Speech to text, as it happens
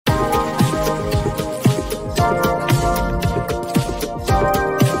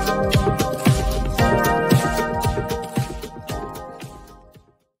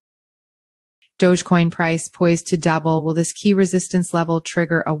Dogecoin price poised to double. Will this key resistance level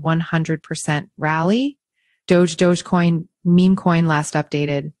trigger a 100% rally? Dogecoin meme coin last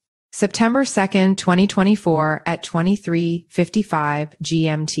updated September 2nd, 2024 at 23:55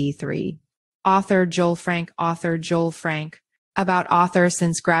 GMT3. Author Joel Frank. About author.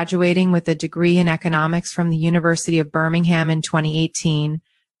 Since graduating with a degree in economics from the University of Birmingham in 2018,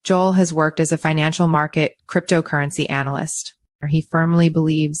 Joel has worked as a financial market cryptocurrency analyst. He firmly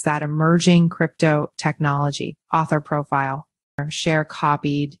believes that emerging crypto technology. Author profile. Share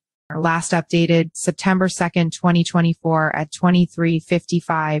copied. Last updated September 2nd, 2024 at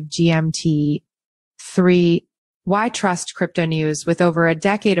 23:55 GMT3. Why trust Cryptonews? With over a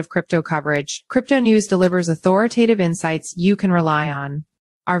decade of crypto coverage, Cryptonews delivers authoritative insights you can rely on.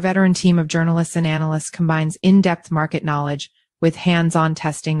 Our veteran team of journalists and analysts combines in-depth market knowledge with hands-on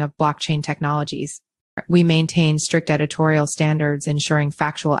testing of blockchain technologies. We maintain strict editorial standards, ensuring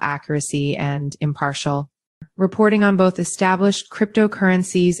factual accuracy and impartial reporting on both established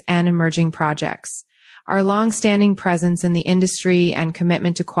cryptocurrencies and emerging projects. Our long-standing presence in the industry and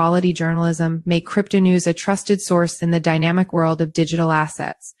commitment to quality journalism make Cryptonews a trusted source in the dynamic world of digital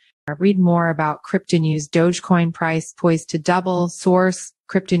assets. Read more about Cryptonews. Dogecoin price poised to double. Source: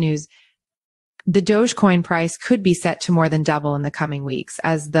 Cryptonews. The Dogecoin price could be set to more than double in the coming weeks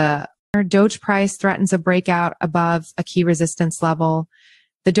as the Doge price threatens a breakout above a key resistance level.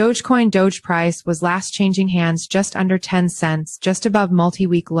 The Dogecoin Doge price was last changing hands just under 10 cents, just above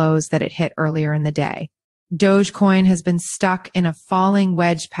multi-week lows that it hit earlier in the day. Dogecoin has been stuck in a falling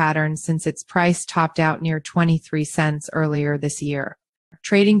wedge pattern since its price topped out near 23 cents earlier this year.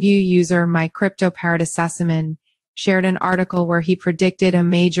 TradingView user MyCryptoParadisesiman shared an article where he predicted a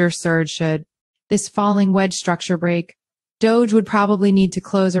major surge should this falling wedge structure break. Doge would probably need to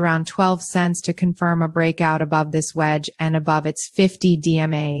close around 12 cents to confirm a breakout above this wedge and above its 50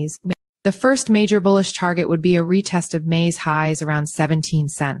 DMAs. The first major bullish target would be a retest of May's highs around 17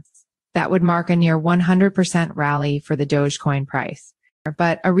 cents. That would mark a near 100% rally for the Dogecoin price.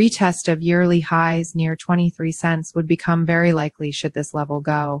 But a retest of yearly highs near 23 cents would become very likely should this level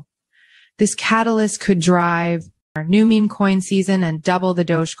go. This catalyst could drive our new meme coin season and double the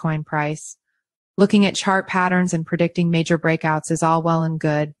Dogecoin price. Looking at chart patterns and predicting major breakouts is all well and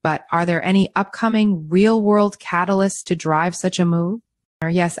good, but are there any upcoming real-world catalysts to drive such a move?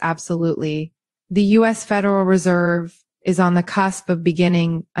 Yes, absolutely. The U.S. Federal Reserve is on the cusp of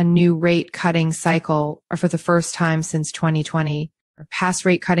beginning a new rate-cutting cycle, or for the first time since 2020. Past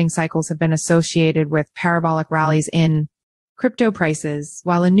rate-cutting cycles have been associated with parabolic rallies in crypto prices,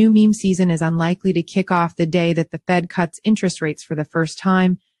 while a new meme season is unlikely to kick off the day that the Fed cuts interest rates for the first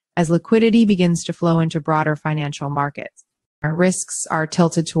time, as liquidity begins to flow into broader financial markets. Our risks are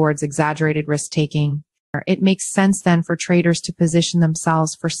tilted towards exaggerated risk-taking. It makes sense then for traders to position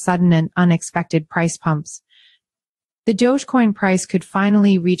themselves for sudden and unexpected price pumps. The Dogecoin price could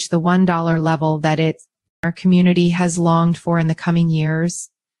finally reach the $1 level that our community has longed for in the coming years.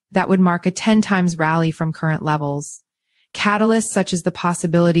 That would mark a 10 times rally from current levels. Catalysts such as the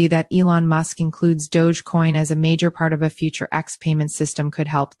possibility that Elon Musk includes Dogecoin as a major part of a future X payment system could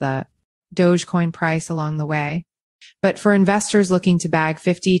help the Dogecoin price along the way. But for investors looking to bag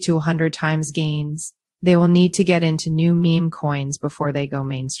 50 to 100 times gains, they will need to get into new meme coins before they go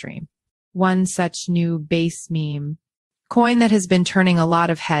mainstream. One such new base meme coin that has been turning a lot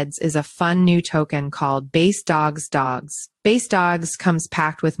of heads is a fun new token called Base Dogs. Base Dogs comes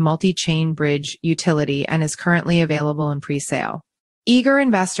packed with multi-chain bridge utility and is currently available in pre-sale. Eager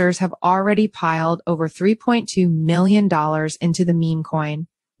investors have already piled over $3.2 million into the meme coin,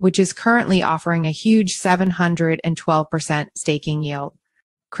 which is currently offering a huge 712% staking yield.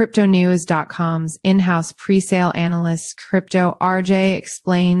 Cryptonews.com's in-house pre-sale analyst Crypto RJ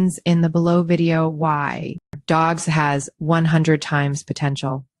explains in the below video why DOGE has 100 times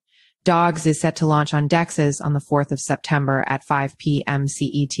potential. DOGE is set to launch on DEXs on the 4th of September at 5 p.m.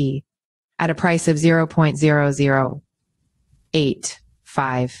 CET at a price of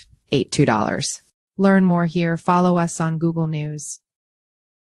 $0.0085882. Learn more here. Follow us on Google News.